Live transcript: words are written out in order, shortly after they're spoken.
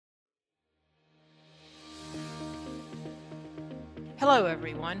Hello,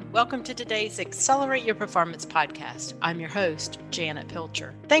 everyone. Welcome to today's Accelerate Your Performance podcast. I'm your host, Janet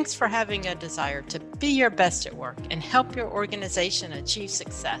Pilcher. Thanks for having a desire to be your best at work and help your organization achieve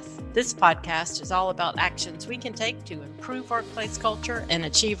success. This podcast is all about actions we can take to improve workplace culture and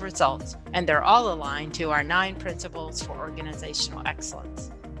achieve results, and they're all aligned to our 9 principles for organizational excellence.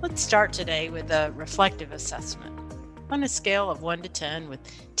 Let's start today with a reflective assessment. On a scale of 1 to 10, with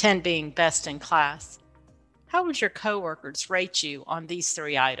 10 being best in class, how would your coworkers rate you on these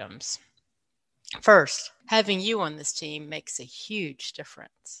 3 items? First, having you on this team makes a huge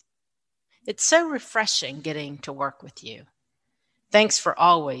difference. It's so refreshing getting to work with you. Thanks for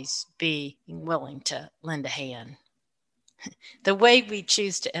always being willing to lend a hand. The way we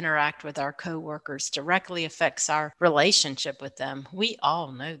choose to interact with our coworkers directly affects our relationship with them. We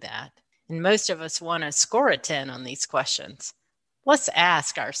all know that. And most of us want to score a 10 on these questions. Let's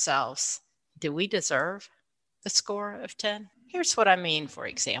ask ourselves, do we deserve a score of 10? Here's what I mean, for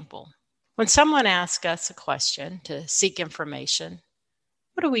example. When someone asks us a question to seek information,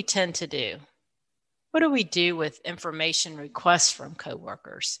 what do we tend to do? What do we do with information requests from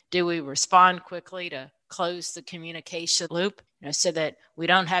coworkers? Do we respond quickly to close the communication loop, so that we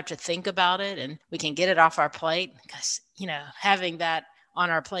don't have to think about it and we can get it off our plate? Because, having that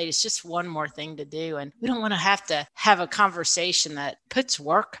on our plate is just one more thing to do, and we don't want to have a conversation that puts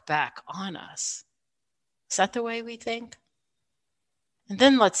work back on us. Is that the way we think? And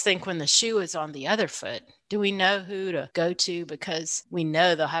then let's think when the shoe is on the other foot. Do we know who to go to because we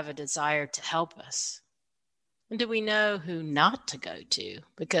know they'll have a desire to help us? And do we know who not to go to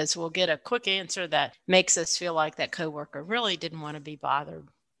because we'll get a quick answer that makes us feel like that coworker really didn't want to be bothered?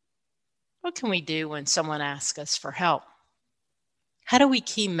 What can we do when someone asks us for help? How do we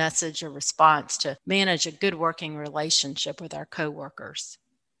key message a response to manage a good working relationship with our coworkers?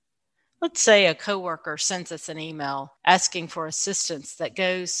 Let's say a coworker sends us an email asking for assistance that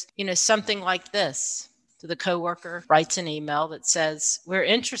goes, something like this. So the coworker writes an email that says, we're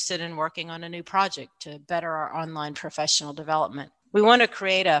interested in working on a new project to better our online professional development. We want to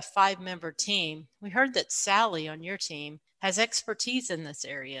create a 5-member team. We heard that Sally on your team has expertise in this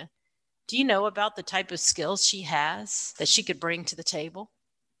area. Do you know about the type of skills she has that she could bring to the table?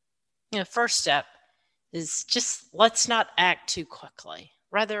 First step is just let's not act too quickly.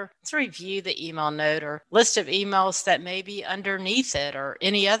 Rather, let's review the email note or list of emails that may be underneath it or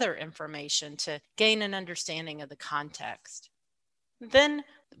any other information to gain an understanding of the context. Then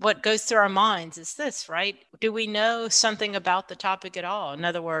what goes through our minds is this, right? Do we know something about the topic at all? In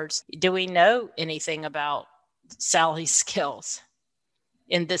other words, do we know anything about Sally's skills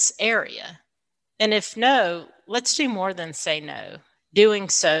in this area? And if no, let's do more than say no. Doing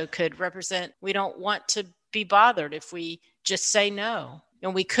so could represent we don't want to be bothered if we just say no.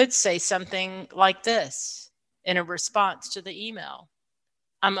 And we could say something like this in a response to the email.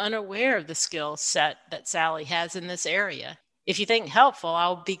 I'm unaware of the skill set that Sally has in this area. If you think helpful,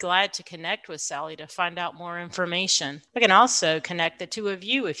 I'll be glad to connect with Sally to find out more information. I can also connect the 2 of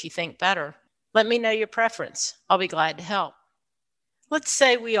you if you think better. Let me know your preference. I'll be glad to help. Let's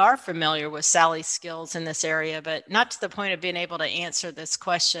say we are familiar with Sally's skills in this area, but not to the point of being able to answer this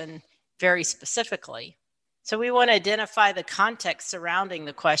question very specifically. So we want to identify the context surrounding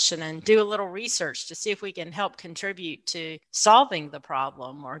the question and do a little research to see if we can help contribute to solving the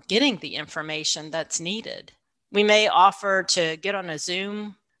problem or getting the information that's needed. We may offer to get on a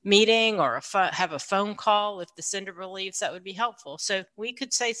Zoom meeting or have a phone call if the sender believes that would be helpful. So we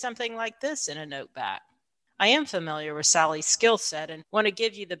could say something like this in a note back. I am familiar with Sally's skill set and want to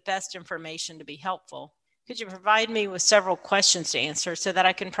give you the best information to be helpful. Could you provide me with several questions to answer so that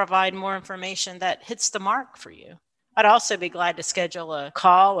I can provide more information that hits the mark for you? I'd also be glad to schedule a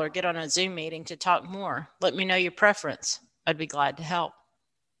call or get on a Zoom meeting to talk more. Let me know your preference. I'd be glad to help.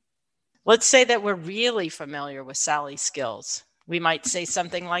 Let's say that we're really familiar with Sally's skills. We might say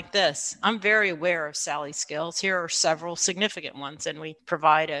something like this. I'm very aware of Sally's skills. Here are several significant ones, and we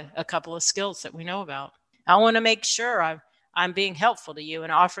provide a couple of skills that we know about. I want to make sure I'm being helpful to you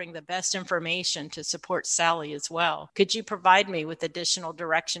and offering the best information to support Sally as well. Could you provide me with additional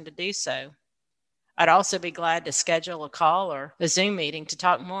direction to do so? I'd also be glad to schedule a call or a Zoom meeting to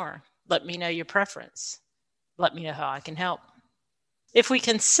talk more. Let me know your preference. Let me know how I can help. If we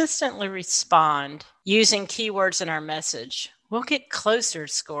consistently respond using keywords in our message, we'll get closer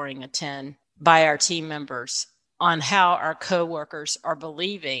to scoring a 10 by our team members on how our coworkers are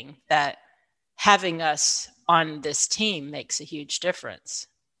believing that having us on this team makes a huge difference,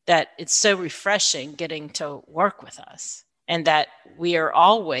 that it's so refreshing getting to work with us, and that we are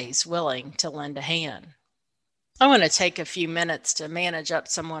always willing to lend a hand. I want to take a few minutes to manage up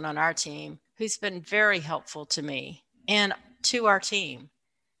someone on our team who's been very helpful to me and to our team.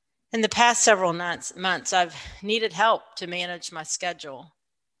 In the past several months, I've needed help to manage my schedule.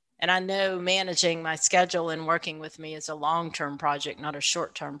 And I know managing my schedule and working with me is a long-term project, not a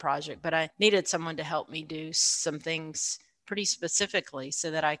short-term project, but I needed someone to help me do some things pretty specifically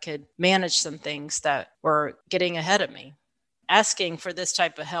so that I could manage some things that were getting ahead of me. Asking for this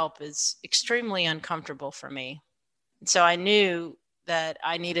type of help is extremely uncomfortable for me. And so I knew that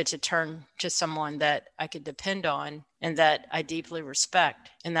I needed to turn to someone that I could depend on and that I deeply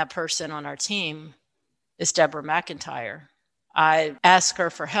respect. And that person on our team is Deborah McIntyre. I asked her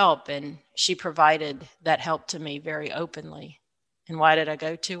for help and she provided that help to me very openly. And why did I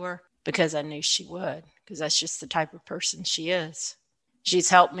go to her? Because I knew she would, because that's just the type of person she is. She's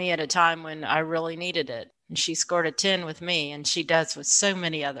helped me at a time when I really needed it. And she scored a 10 with me, and she does with so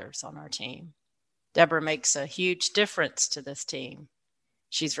many others on our team. Deborah makes a huge difference to this team.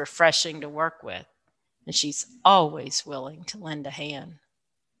 She's refreshing to work with, and she's always willing to lend a hand.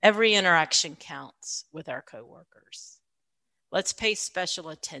 Every interaction counts with our coworkers. Let's pay special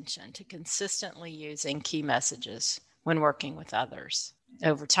attention to consistently using key messages when working with others.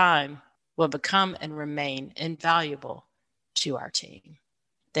 Over time, we'll become and remain invaluable to our team.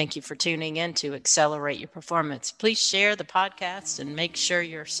 Thank you for tuning in to Accelerate Your Performance. Please share the podcast and make sure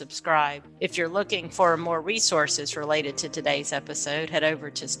you're subscribed. If you're looking for more resources related to today's episode, head over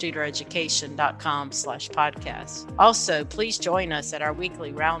to studereducation.com/podcast. Also, please join us at our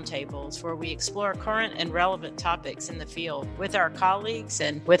weekly roundtables where we explore current and relevant topics in the field with our colleagues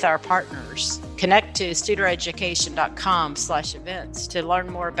and with our partners. Connect to studereducation.com/events to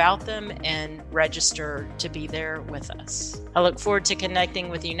learn more about them and register to be there with us. I look forward to connecting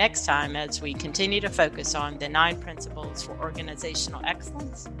with you next time as we continue to focus on the 9 principles for organizational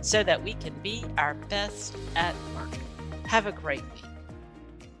excellence so that we can be our best at work. Have a great week.